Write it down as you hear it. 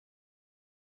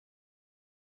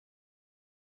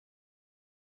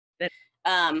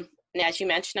And as you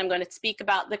mentioned, I'm going to speak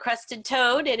about the crested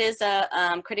toad. It is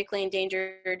a critically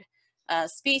endangered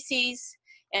species,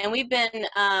 and we've been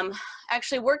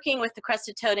actually working with the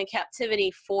crested toad in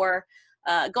captivity for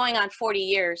going on 40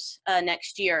 years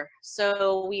next year.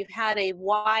 So we've had a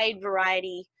wide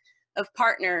variety of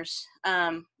partners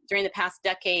during the past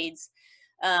decades.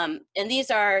 And these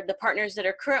are the partners that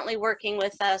are currently working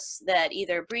with us that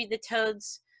either breed the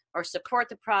toads or support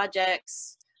the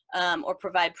projects or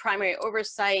provide primary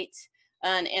oversight.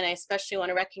 And I especially want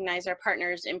to recognize our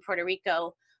partners in Puerto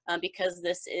Rico because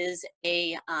this is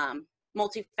a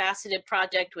multifaceted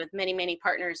project with many, many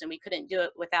partners, and we couldn't do it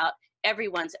without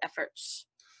everyone's efforts.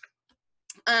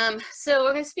 So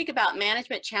we're going to speak about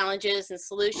management challenges and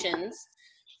solutions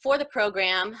for the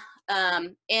program.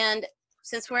 And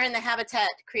since we're in the habitat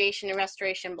creation and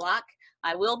restoration block,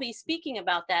 I will be speaking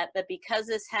about that, but because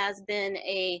this has been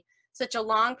such a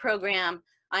long program,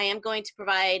 I am going to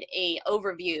provide an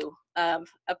overview of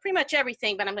pretty much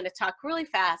everything, but I'm going to talk really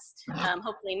fast,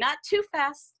 hopefully not too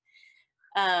fast,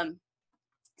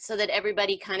 so that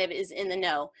everybody kind of is in the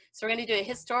know. So we're going to do a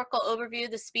historical overview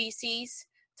of the species,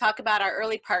 talk about our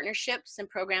early partnerships and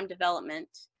program development,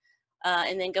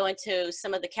 and then go into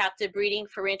some of the captive breeding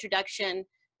for reintroduction,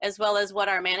 as well as what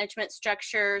our management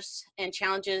structures and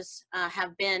challenges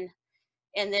have been,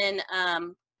 and then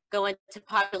go into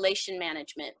population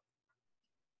management.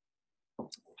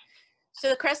 So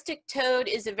the crested toad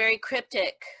is a very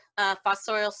cryptic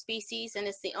fossorial species, and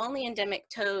it's the only endemic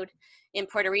toad in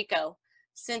Puerto Rico.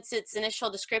 Since its initial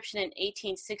description in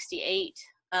 1868,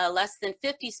 less than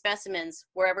 50 specimens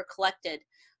were ever collected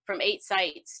from 8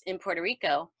 sites in Puerto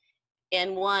Rico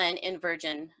and 1 in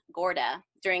Virgin Gorda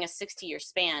during a 60-year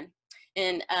span.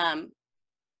 And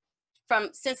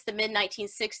since the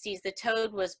mid-1960s, the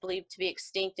toad was believed to be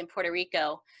extinct in Puerto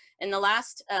Rico, and the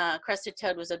last crested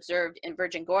toad was observed in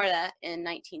Virgin Gorda in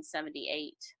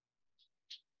 1978.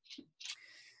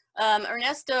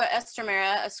 Ernesto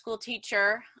Estremera, a school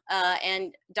teacher,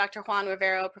 and Dr. Juan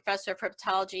Rivero, professor of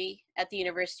herpetology at the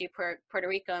University of Puerto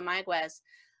Rico in Mayagüez,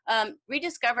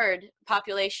 rediscovered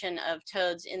population of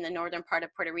toads in the northern part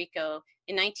of Puerto Rico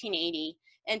in 1980,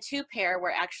 and 2 pair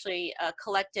were actually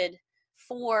collected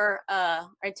or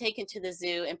taken to the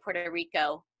zoo in Puerto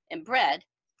Rico and bred.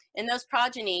 And those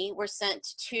progeny were sent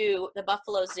to the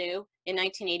Buffalo Zoo in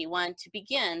 1981 to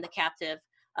begin the captive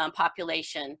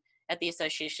population at the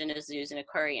Association of Zoos and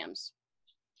Aquariums.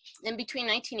 And between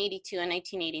 1982 and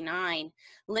 1989,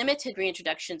 limited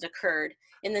reintroductions occurred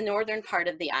in the northern part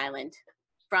of the island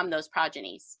from those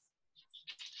progenies.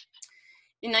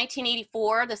 In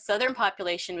 1984, the southern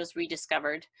population was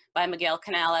rediscovered by Miguel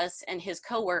Canales and his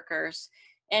co-workers,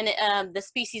 and the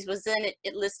species was then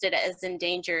listed as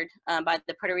endangered by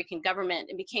the Puerto Rican government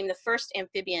and became the first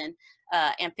amphibian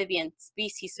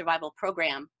species survival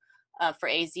program for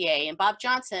AZA. And Bob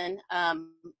Johnson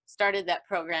started that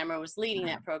program, or was leading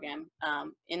that program,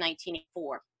 in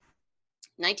 1984.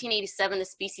 In 1987, the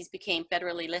species became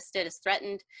federally listed as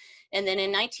threatened, and then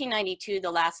in 1992, the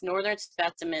last northern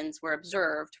specimens were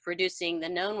observed, reducing the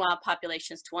known wild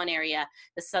populations to 1 area,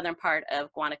 the southern part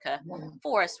of Guanica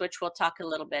Forest, which we'll talk a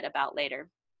little bit about later.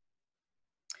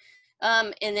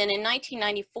 And then in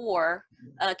 1994,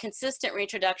 consistent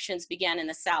reintroductions began in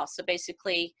the south. So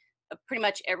basically, pretty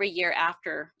much every year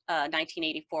after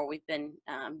 1984, we've been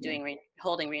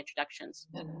holding reintroductions.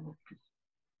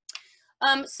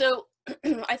 So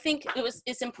I think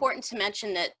it's important to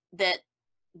mention that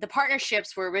the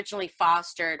partnerships were originally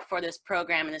fostered for this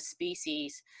program and the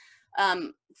species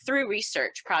through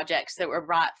research projects that were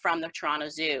brought from the Toronto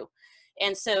Zoo.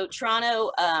 And so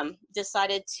Toronto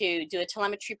decided to do a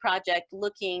telemetry project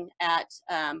looking at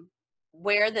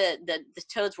where the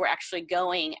toads were actually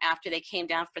going after they came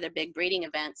down for their big breeding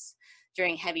events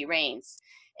during heavy rains.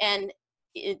 And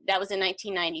that was in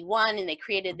 1991, and they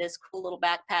created this cool little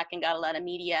backpack and got a lot of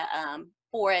media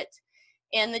for it.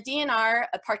 And the DNR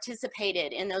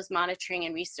participated in those monitoring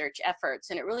and research efforts,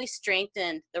 and it really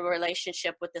strengthened the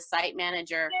relationship with the site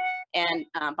manager and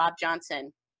Bob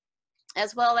Johnson,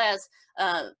 as well as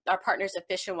our partners at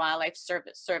Fish and Wildlife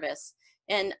Service.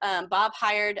 And Bob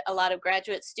hired a lot of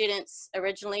graduate students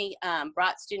originally,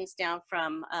 brought students down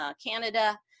from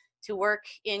Canada to work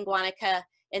in Guanica,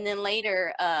 and then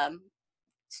later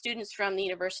students from the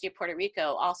University of Puerto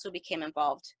Rico also became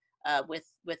involved with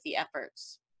the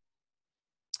efforts.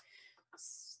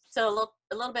 So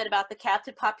a little bit about the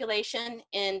captive population.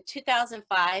 In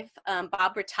 2005,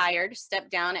 Bob retired,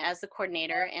 stepped down as the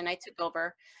coordinator, and I took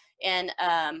over. And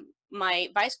my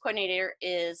vice coordinator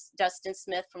is Dustin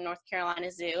Smith from North Carolina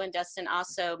Zoo, and Dustin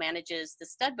also manages the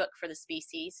stud book for the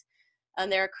species.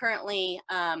 There are currently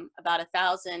about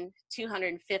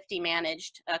 1,250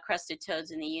 managed crested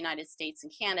toads in the United States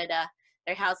and Canada.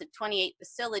 They're housed at 28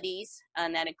 facilities,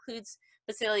 and that includes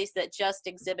facilities that just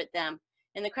exhibit them.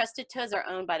 And the crested toads are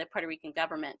owned by the Puerto Rican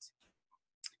government.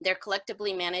 They're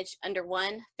collectively managed under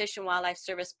one Fish and Wildlife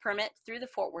Service permit through the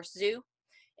Fort Worth Zoo.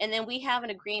 And then we have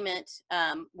an agreement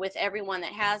with everyone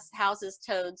that houses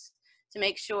toads to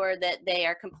make sure that they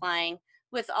are complying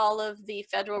with all of the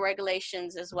federal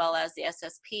regulations as well as the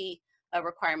SSP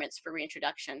requirements for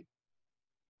reintroduction.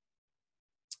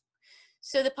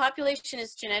 So the population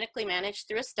is genetically managed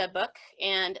through a stud book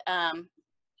and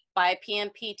by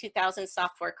PMP 2000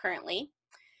 software currently.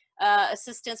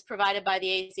 Assistance provided by the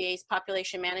AZA's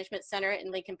Population Management Center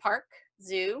in Lincoln Park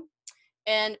Zoo.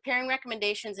 And pairing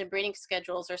recommendations and breeding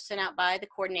schedules are sent out by the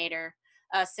coordinator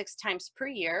 6 times per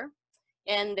year.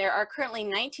 And there are currently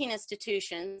 19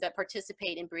 institutions that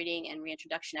participate in breeding and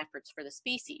reintroduction efforts for the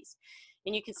species.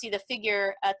 And you can see the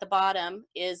figure at the bottom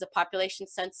is a population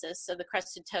census of the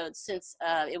crested toad since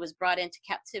it was brought into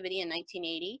captivity in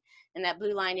 1980. And that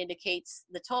blue line indicates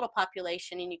the total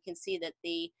population. And you can see that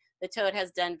the toad has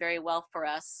done very well for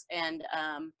us. And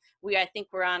I think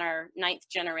we're on our 9th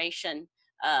generation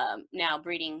now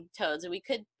breeding toads. We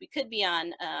could be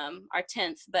on our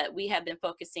 10th, but we have been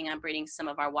focusing on breeding some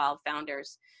of our wild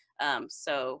founders.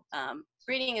 So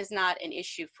breeding is not an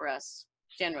issue for us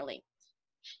generally.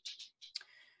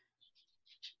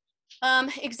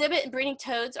 Exhibit and breeding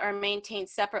toads are maintained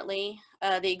separately.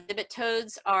 The exhibit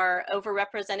toads are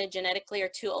overrepresented genetically or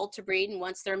too old to breed, and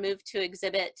once they're moved to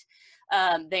exhibit,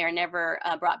 they are never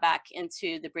brought back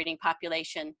into the breeding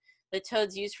population. The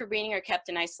toads used for breeding are kept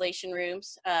in isolation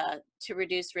rooms to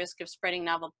reduce risk of spreading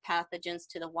novel pathogens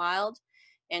to the wild,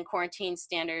 and quarantine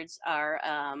standards are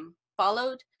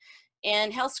followed.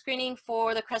 And health screening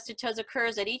for the crested toads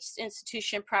occurs at each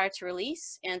institution prior to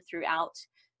release and throughout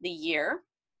the year.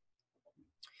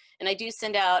 And I do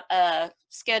send out a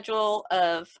schedule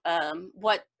of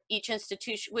what each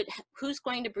institution, who's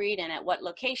going to breed and at what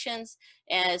locations,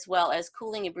 as well as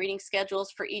cooling and breeding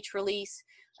schedules for each release.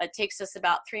 It takes us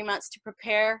about 3 months to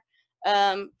prepare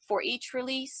for each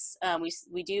release.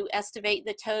 We do estivate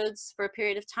the toads for a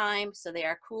period of time, so they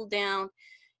are cooled down.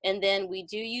 And then we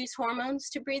do use hormones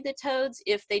to breed the toads.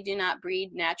 If they do not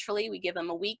breed naturally, we give them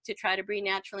a week to try to breed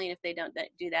naturally. And if they don't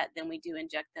do that, then we do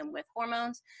inject them with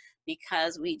hormones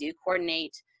because we do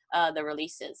coordinate the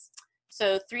releases.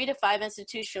 So 3 to 5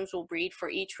 institutions will breed for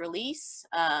each release.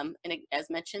 And as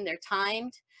mentioned, they're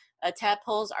timed.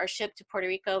 Tadpoles are shipped to Puerto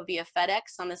Rico via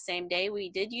FedEx on the same day. We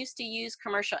did used to use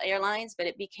commercial airlines, but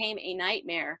it became a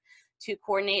nightmare to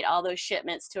coordinate all those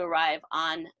shipments to arrive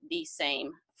on the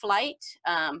same flight.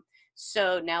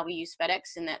 So now we use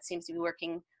FedEx, and that seems to be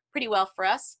working pretty well for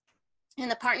us. And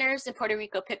the partners in Puerto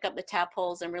Rico pick up the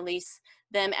tadpoles and release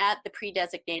them at the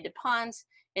pre-designated ponds,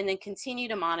 and then continue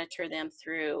to monitor them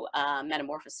through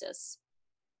metamorphosis.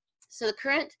 So the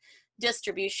current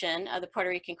distribution of the Puerto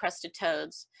Rican crested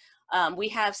toads, we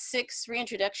have 6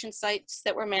 reintroduction sites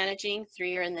that we're managing.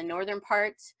 3 are in the northern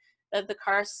part of the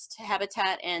karst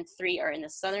habitat and 3 are in the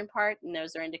southern part, and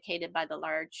those are indicated by the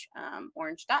large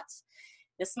orange dots.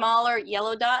 The smaller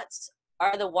yellow dots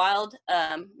are the wild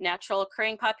natural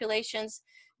occurring populations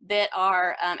that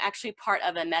are actually part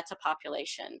of a meta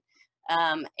population.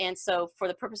 And so for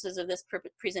the purposes of this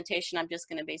presentation, I'm just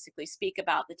going to basically speak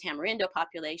about the tamarindo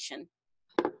population.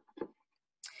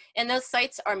 And those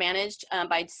sites are managed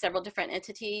by several different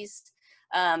entities.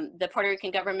 The Puerto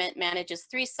Rican government manages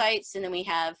 3 sites, and then we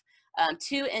have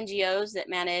 2 NGOs that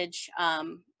manage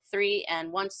 3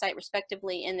 and 1 site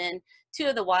respectively, and then 2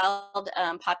 of the wild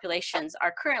populations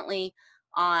are currently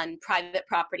on private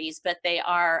properties, but they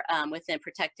are within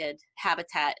protected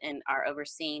habitat and are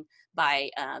overseen by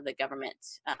the government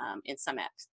in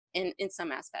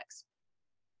some aspects.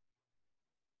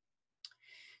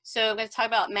 So I'm going to talk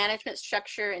about management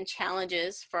structure and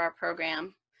challenges for our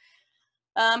program.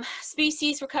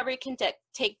 Species recovery can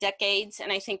take decades,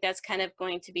 and I think that's kind of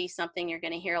going to be something you're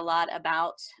going to hear a lot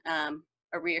about, a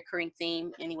reoccurring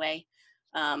theme anyway,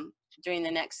 during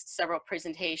the next several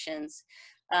presentations.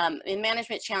 In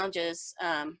management challenges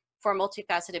for a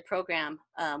multifaceted program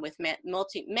with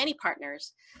many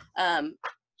partners,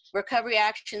 recovery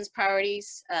actions,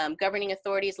 priorities, governing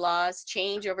authorities, laws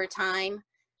change over time.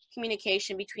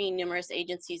 Communication between numerous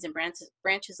agencies and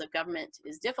branches of government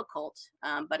is difficult,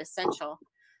 but essential.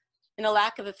 And a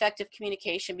lack of effective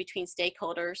communication between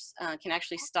stakeholders can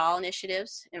actually stall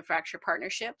initiatives and fracture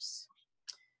partnerships.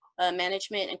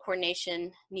 Management and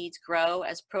coordination needs grow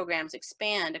as programs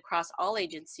expand across all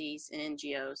agencies and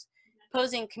NGOs,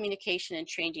 posing communication and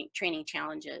training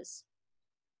challenges.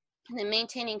 And then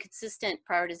maintaining consistent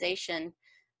prioritization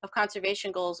of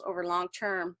conservation goals over long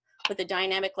term with a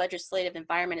dynamic legislative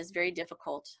environment is very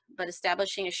difficult, but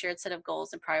establishing a shared set of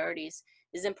goals and priorities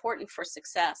is important for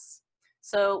success.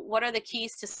 So what are the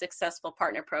keys to successful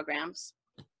partner programs?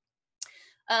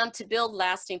 To build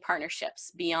lasting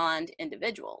partnerships beyond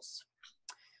individuals.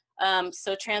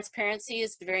 So transparency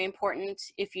is very important.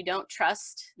 If you don't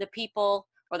trust the people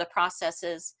or the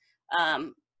processes,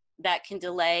 that can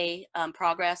delay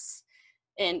progress.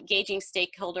 Engaging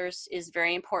stakeholders is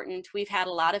very important. We've had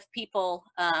a lot of people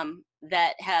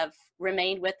that have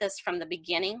remained with us from the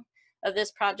beginning of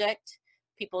this project,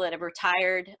 people that have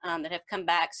retired, that have come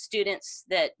back, students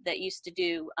that used to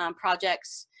do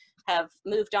projects have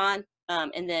moved on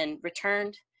and then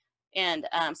returned. And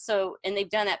and they've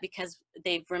done that because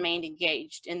they've remained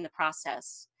engaged in the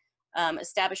process.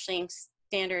 Establishing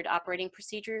standard operating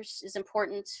procedures is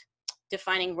important.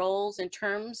 Defining roles and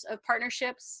terms of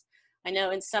partnerships. I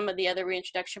know in some of the other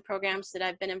reintroduction programs that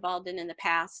I've been involved in the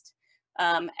past,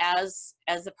 as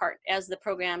the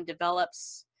program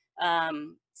develops,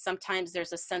 sometimes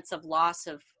there's a sense of loss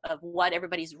of what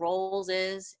everybody's roles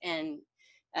is, and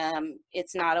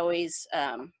it's not always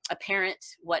apparent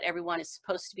what everyone is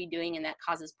supposed to be doing, and that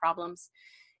causes problems.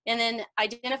 And then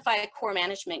identify a core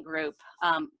management group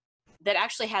that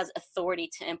actually has authority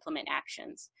to implement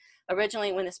actions.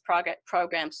 Originally, when this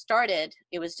program started,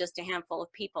 it was just a handful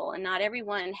of people, and not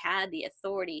everyone had the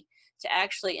authority to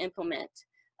actually implement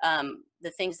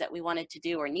the things that we wanted to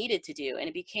do or needed to do, and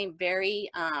it became very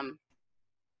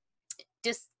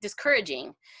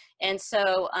discouraging. And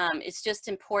so it's just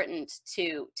important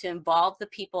to involve the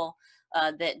people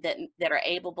that are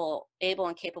able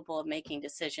and capable of making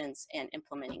decisions and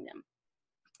implementing them.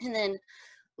 And then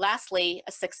lastly,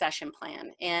 a succession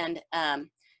plan. And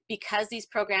because these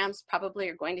programs probably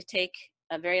are going to take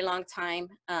a very long time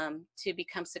to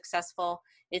become successful,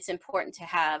 it's important to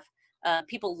have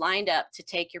people lined up to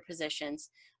take your positions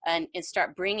and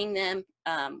start bringing them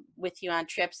with you on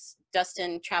trips.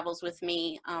 Dustin travels with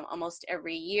me almost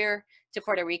every year to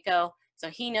Puerto Rico. So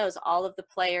he knows all of the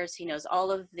players, he knows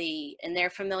all of and they're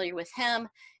familiar with him,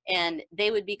 and they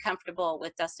would be comfortable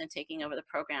with Dustin taking over the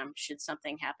program should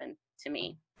something happen to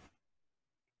me.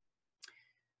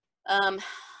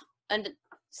 And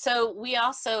so we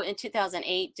also in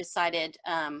 2008 decided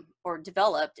or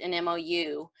developed an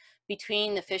MOU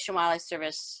between the Fish and Wildlife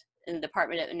Service and the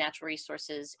Department of Natural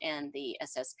Resources and the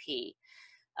SSP.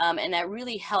 And that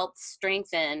really helped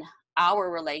strengthen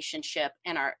our relationship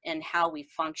and how we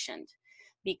functioned,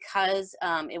 because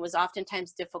it was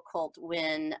oftentimes difficult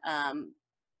when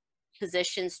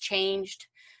positions changed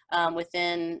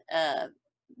within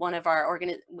one of our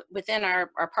within our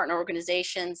partner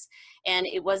organizations, and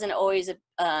it wasn't always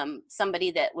somebody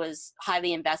that was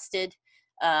highly invested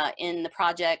in the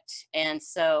project, and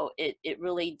so it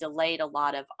really delayed a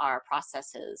lot of our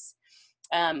processes.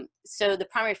 So the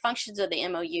primary functions of the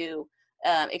MOU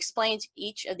explains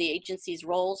each of the agency's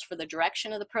roles for the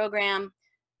direction of the program.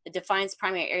 It defines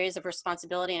primary areas of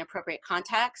responsibility and appropriate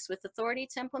contacts with authority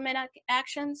to implement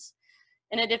actions,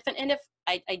 and it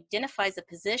identifies a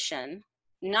position,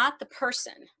 not the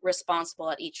person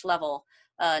responsible at each level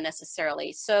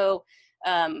necessarily. So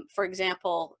for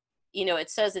example, you know, it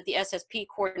says that the SSP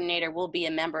coordinator will be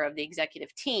a member of the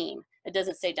executive team. It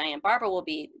doesn't say Diane Barber will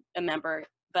be a member,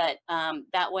 but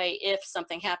that way if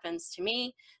something happens to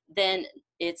me, then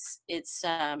it's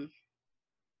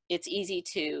easy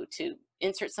to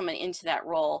insert someone into that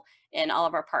role, and all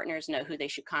of our partners know who they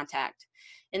should contact.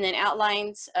 And then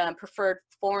outlines preferred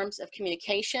forms of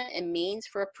communication and means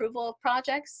for approval of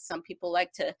projects. Some people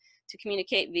like to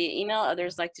communicate via email,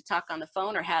 others like to talk on the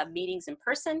phone or have meetings in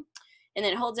person. And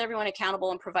then it holds everyone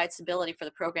accountable and provides stability for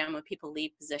the program when people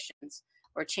leave positions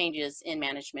or changes in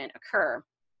management occur.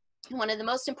 And one of the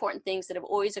most important things that have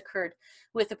always occurred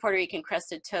with the Puerto Rican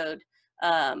Crested Toad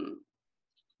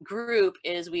group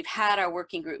is we've had our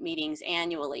working group meetings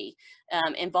annually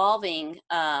involving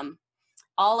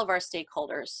all of our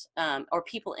stakeholders or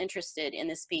people interested in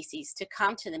the species to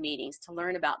come to the meetings to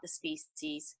learn about the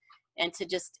species and to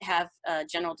just have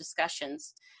general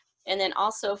discussions. And then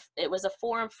also it was a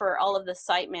forum for all of the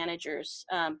site managers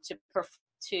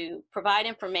to provide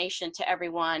information to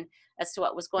everyone as to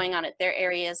what was going on at their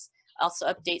areas, also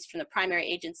updates from the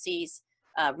primary agencies,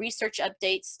 research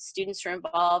updates. Students are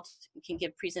involved, can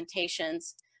give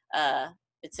presentations.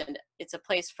 It's a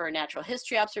place for natural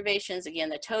history observations. Again,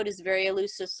 the toad is very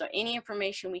elusive, so any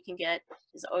information we can get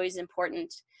is always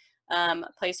important. A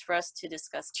place for us to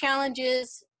discuss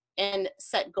challenges and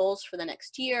set goals for the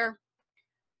next year.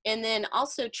 And then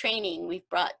also training. We've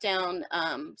brought down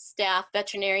staff,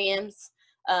 veterinarians,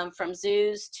 from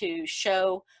zoos to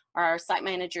show our site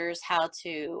managers how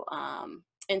to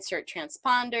insert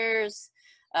transponders,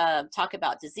 talk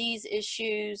about disease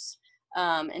issues,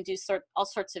 and do all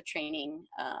sorts of training.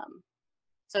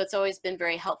 So it's always been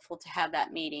very helpful to have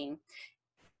that meeting.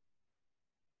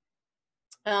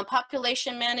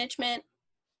 Population management,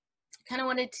 kind of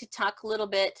wanted to talk a little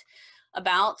bit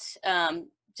about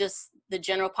just the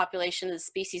general population of the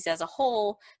species as a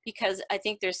whole, because I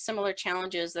think there's similar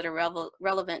challenges that are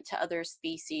relevant to other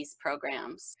species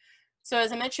programs. So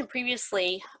as I mentioned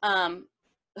previously,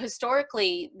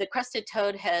 historically, the crested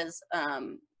toad has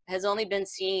only been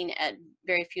seen at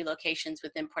very few locations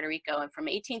within Puerto Rico, and from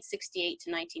 1868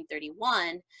 to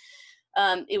 1931,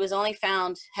 it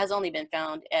has only been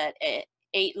found at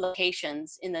 8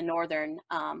 locations in the northern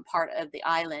part of the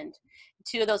island.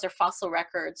 2 of those are fossil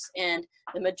records, and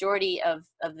the majority of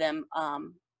them,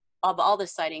 of all the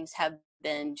sightings, have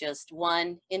been just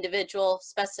one individual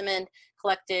specimen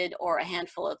collected or a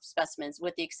handful of specimens,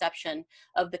 with the exception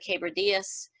of the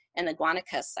Quebradillas and the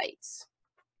Guanaca sites.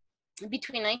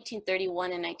 Between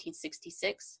 1931 and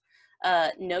 1966,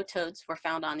 no toads were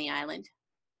found on the island.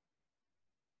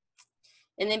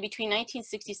 And then between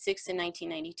 1966 and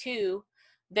 1992,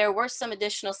 there were some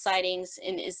additional sightings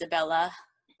in Isabela,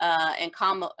 and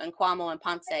Cuamo and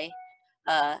Ponce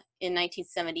in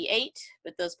 1978,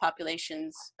 but those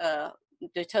populations,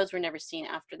 the toads were never seen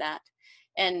after that.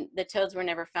 And the toads were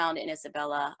never found in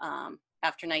Isabela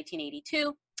after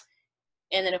 1982.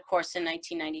 And then, of course, in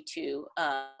 1992,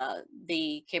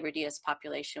 the Quebradillas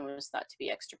population was thought to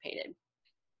be extirpated.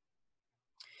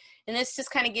 And this just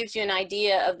kind of gives you an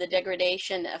idea of the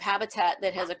degradation of habitat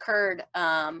that has occurred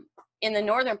in the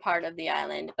northern part of the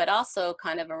island, but also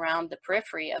kind of around the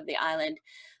periphery of the island.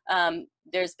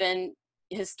 There's been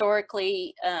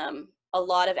historically a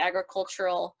lot of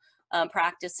agricultural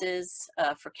practices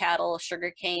for cattle,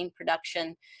 sugarcane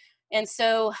production. And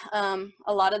so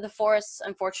a lot of the forests,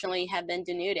 unfortunately, have been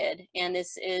denuded. And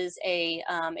this is a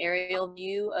aerial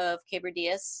view of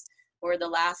Quebradillas, where the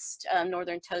last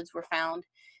northern toads were found.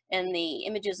 And the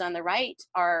images on the right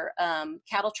are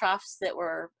cattle troughs that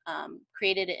were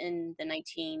created in the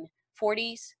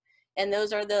 1940s. And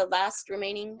those are the last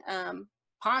remaining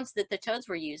ponds that the toads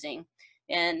were using.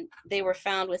 And they were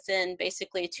found within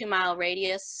basically a 2-mile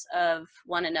radius of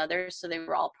one another. So they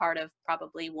were all part of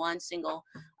probably one single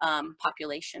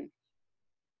population.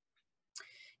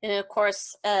 And of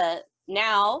course,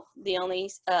 now the only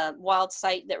wild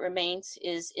site that remains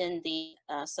is in the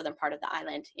southern part of the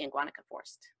island in Guanaca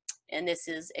Forest. And this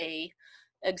is a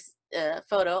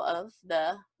photo of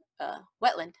the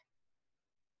wetland.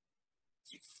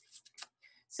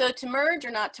 So to merge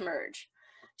or not to merge?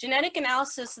 Genetic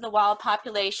analysis of the wild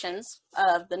populations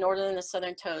of the northern and the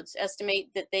southern toads estimate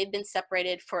that they've been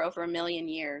separated for over 1 million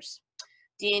years.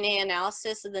 DNA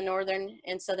analysis of the northern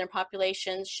and southern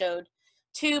populations showed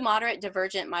 2 moderate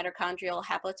divergent mitochondrial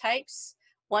haplotypes,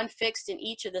 1 fixed in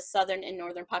each of the southern and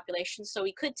northern populations. So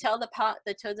we could tell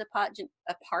the toads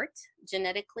apart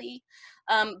genetically,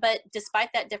 but despite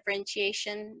that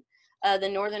differentiation, the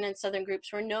northern and southern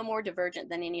groups were no more divergent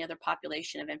than any other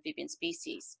population of amphibian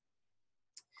species.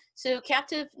 So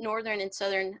captive northern and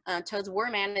southern toads were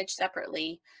managed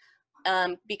separately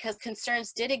because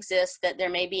concerns did exist that there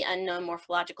may be unknown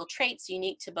morphological traits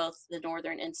unique to both the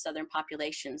northern and southern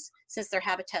populations, since their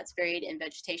habitats varied in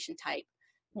vegetation type,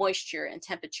 moisture, and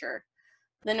temperature.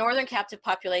 The northern captive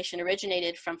population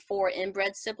originated from 4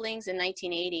 inbred siblings in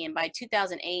 1980, and by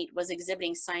 2008 was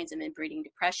exhibiting signs of inbreeding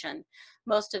depression.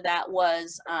 Most of that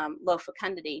was low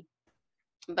fecundity.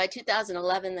 By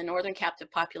 2011, the northern captive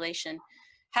population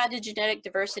had a genetic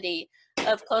diversity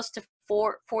of close to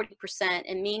 40%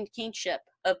 and mean kinship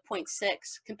of 0.6,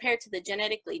 compared to the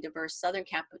genetically diverse southern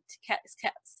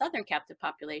captive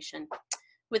population,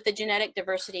 with the genetic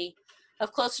diversity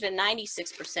of closer to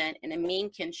 96% and a mean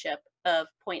kinship of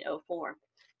 0.04.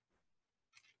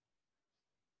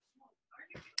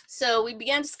 So we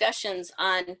began discussions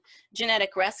on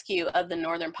genetic rescue of the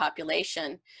northern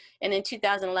population. And in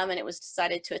 2011, it was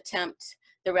decided to attempt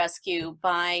the rescue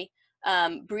by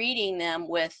breeding them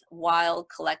with wild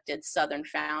collected southern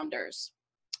founders.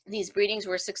 These breedings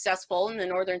were successful, and the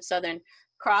northern-southern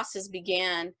crosses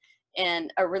began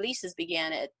and releases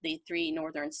began at the 3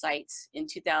 northern sites in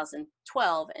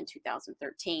 2012 and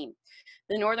 2013.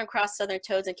 The northern cross southern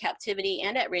toads in captivity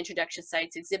and at reintroduction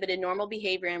sites exhibited normal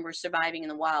behavior and were surviving in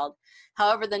the wild.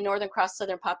 However, the northern cross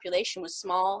southern population was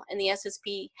small, and the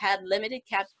SSP had limited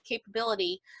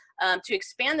capability to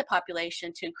expand the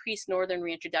population to increase northern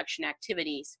reintroduction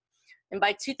activities. And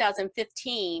by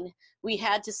 2015, we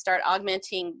had to start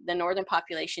augmenting the northern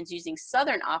populations using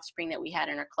southern offspring that we had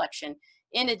in our collection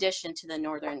in addition to the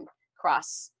northern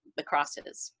crosses.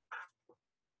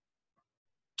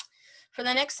 For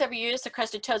the next several years, the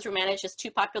crested toads were managed as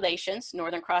two populations,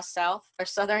 northern cross south, or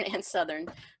southern and southern,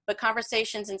 but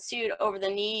conversations ensued over the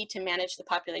need to manage the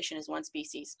population as one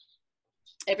species.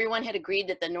 Everyone had agreed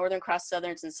that the northern cross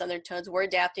southerns and southern toads were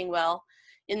adapting well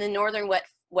in the northern wet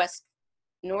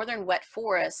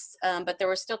forests, but there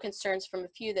were still concerns from a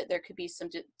few that there could be some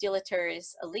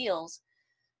deleterious alleles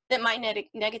that might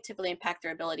negatively impact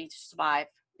their ability to survive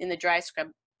in the dry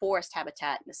scrub forest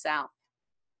habitat in the south.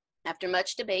 After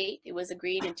much debate, it was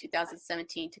agreed in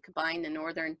 2017 to combine the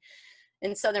northern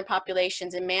and southern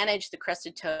populations and manage the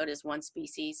crested toad as one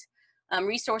species.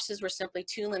 Resources were simply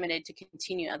too limited to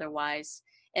continue otherwise,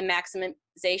 and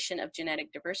maximization of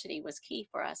genetic diversity was key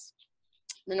for us.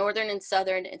 The northern and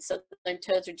southern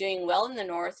toads are doing well in the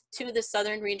north. Two of the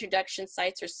southern reintroduction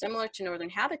sites are similar to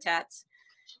northern habitats,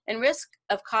 and risk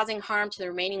of causing harm to the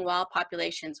remaining wild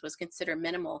populations was considered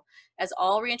minimal, as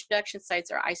all reintroduction sites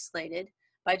are isolated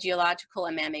by geological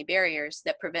and man-made barriers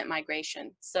that prevent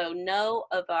migration. So no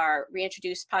of our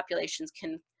reintroduced populations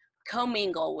can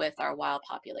commingle with our wild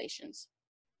populations.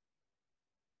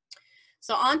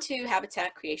 So on to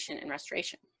habitat creation and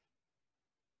restoration.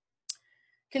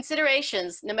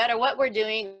 Considerations: no matter what we're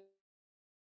doing,